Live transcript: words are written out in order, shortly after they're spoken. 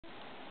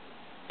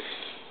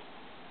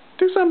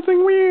Do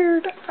something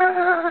weird.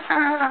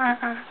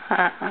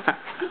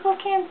 People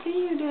can't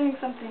see you doing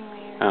something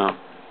weird. Oh.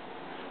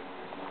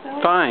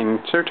 So Fine.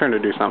 It's your turn to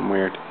do something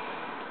weird.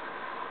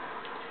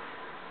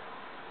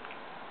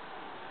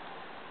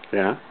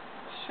 Yeah?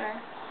 sure.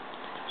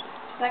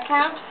 Does that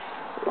count?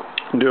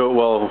 Do it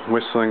while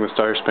whistling the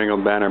Star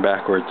Spangled Banner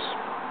backwards.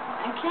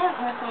 I can't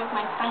whistle with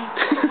my tongue.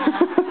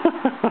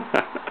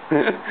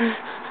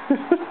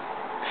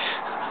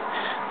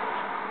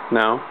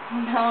 No?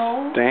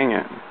 No. Dang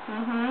it.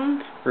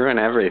 Ruin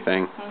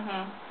everything.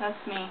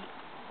 That's me.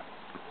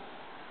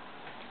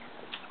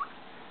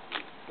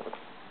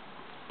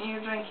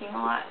 You're drinking a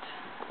lot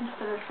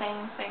instead of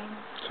saying things.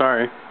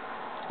 Sorry.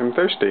 I'm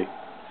thirsty.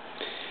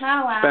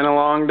 Not allowed. It's been a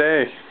long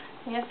day.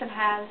 Yes, it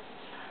has.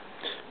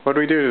 What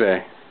did we do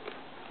today?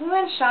 We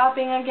went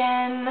shopping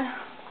again.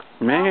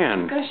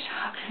 Man. Go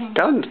shopping.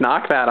 Gotta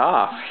knock that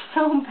off.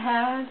 We're so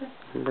bad.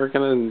 We're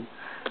gonna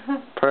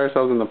put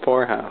ourselves in the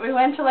poorhouse. We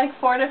went to like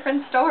 4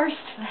 different stores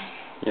today.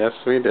 Yes,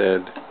 we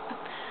did.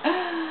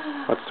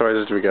 What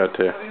stores did we go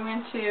to? We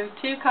went to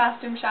 2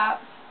 costume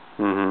shops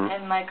Mm-hmm.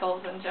 and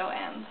Michael's and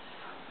Joann's.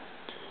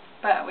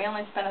 But we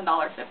only spent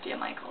 $1.50 at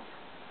Michael's.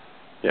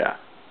 Yeah.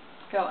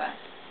 Go us.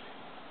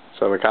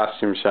 So the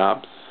costume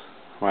shops,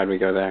 why'd we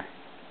go there?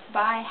 To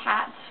buy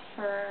hats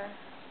for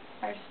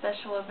our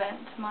special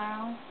event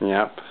tomorrow.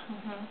 Yep.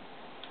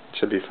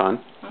 Should be fun.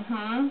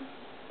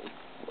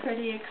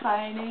 Pretty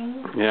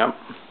exciting. Yep.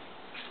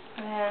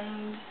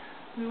 And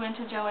we went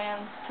to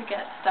Joann's to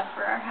get stuff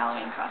for our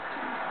Halloween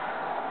costumes.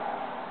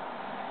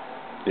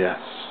 Yes.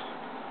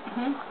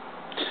 Mhm.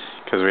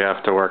 Because we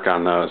have to work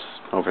on those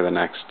over the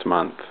next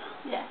month.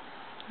 Yes.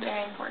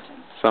 Very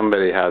important.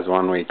 Somebody has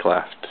 1 week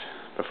left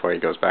before he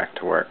goes back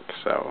to work,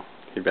 so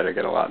he better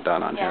get a lot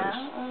done on his.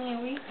 Yeah, only a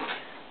week.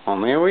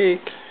 Only a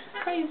week.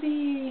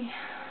 Crazy.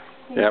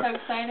 Are you Yep. so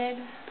excited?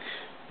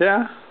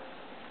 Yeah.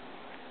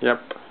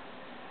 Yep.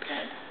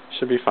 Good.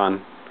 Should be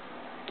fun.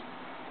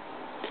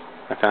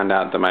 I found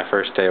out that my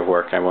first day of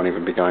work I won't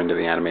even be going to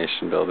the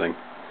animation building.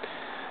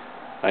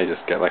 I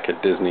just get like a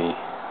Disney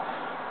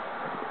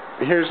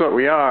 "here's what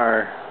we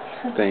are"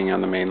 thing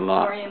on the main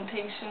lot.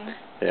 Orientation.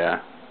 Yeah.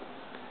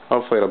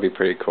 Hopefully it'll be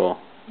pretty cool.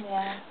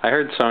 Yeah. I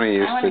heard Sony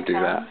used to do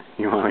come. that.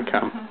 You want to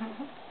come?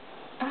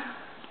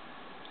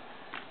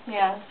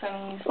 Yeah,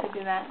 Sony used to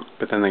do that.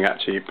 But then they got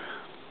cheap.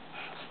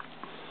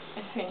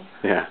 I see.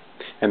 Yeah.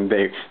 And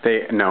they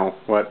no,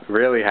 what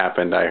really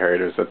happened, I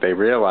heard, is that they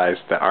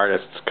realized that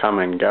artists come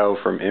and go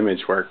from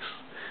ImageWorks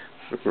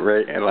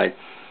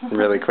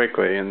really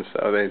quickly, and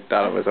so they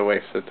thought it was a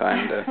waste of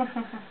time to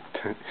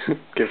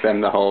give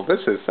them the whole,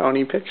 this is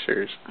Sony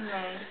Pictures.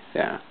 Nice.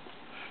 Yeah.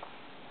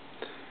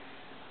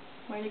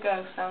 Way to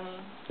go, Sony.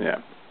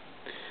 Yeah.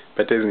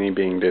 But Disney,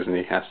 being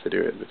Disney, has to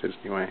do it the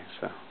Disney way,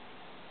 so.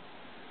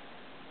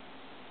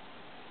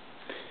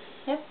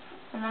 Yep.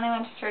 And then I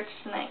went to church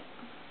tonight.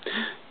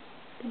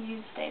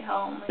 You stayed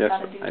home. Yes,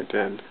 Gotta do I stuff.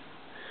 did.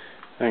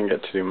 I didn't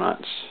get to do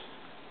much,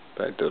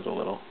 but I did a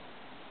little.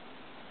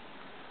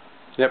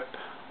 Yep.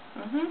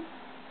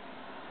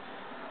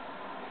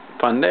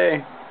 Fun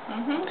day.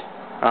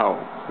 Oh,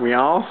 we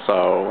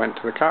also went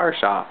to the car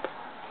shop.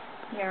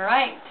 You're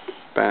right.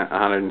 Spent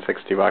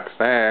 $160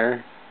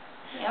 there.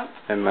 Yep.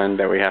 And learned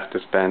that we have to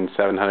spend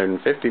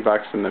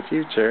 $750 in the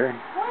future.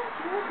 Well,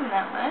 it wasn't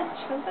that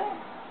much, was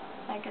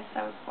it? I guess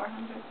that was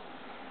 $400.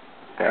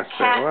 Yes,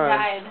 Our cat it was.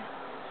 died.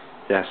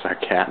 Yes, our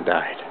cat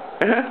died.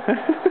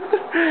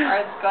 Or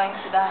it's going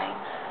to die,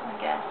 I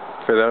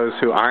guess. For those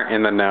who aren't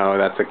in the know,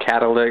 that's a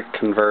catalytic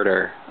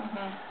converter.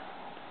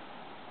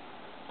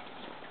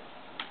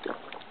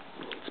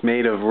 It's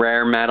made of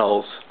rare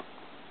metals.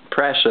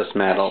 Precious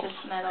metals.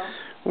 Precious metals.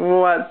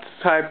 What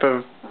type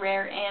of...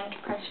 Rare and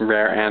precious.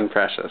 Rare and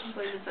precious.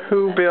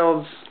 Who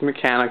builds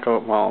mechanical...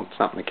 Well, it's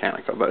not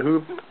mechanical, but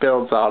who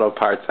builds auto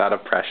parts out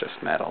of precious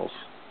metals?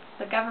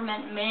 The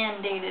government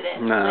mandated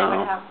it. No. So they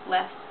would have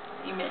less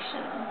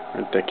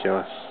emissions.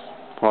 Ridiculous.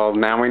 Well,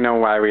 now we know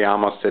why we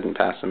almost didn't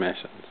pass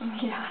emissions.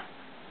 Yeah.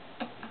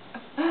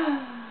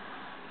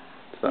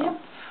 So. Yep.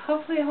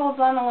 Hopefully it holds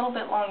on a little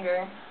bit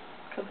longer.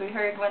 Because we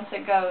heard once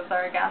it goes,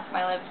 our gas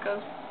mileage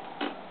goes...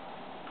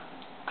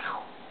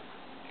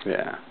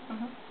 Yeah.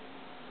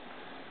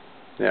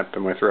 Yep,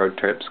 and with road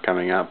trips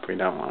coming up, we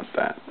don't want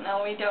that.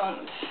 No, we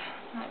don't.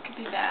 That could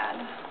be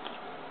bad.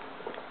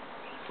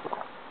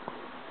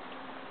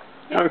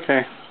 Yep.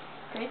 Okay.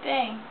 Great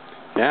day.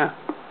 Yeah.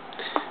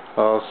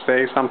 Well,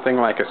 say something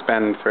like a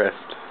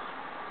spendthrift.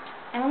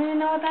 I don't even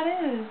know what that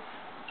is.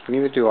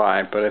 Neither do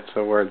I, but it's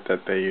a word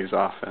that they use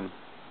often.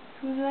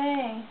 Who's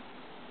they?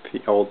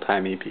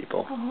 Old-timey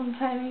people.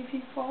 Old-timey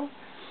people.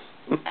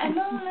 I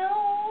don't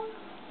know.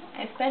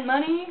 I spent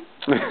money.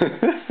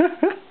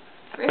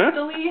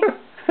 Thriftily.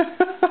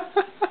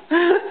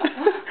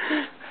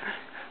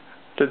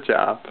 Good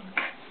job.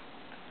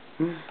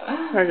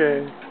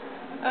 Okay.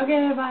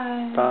 Okay,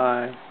 bye.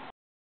 Bye.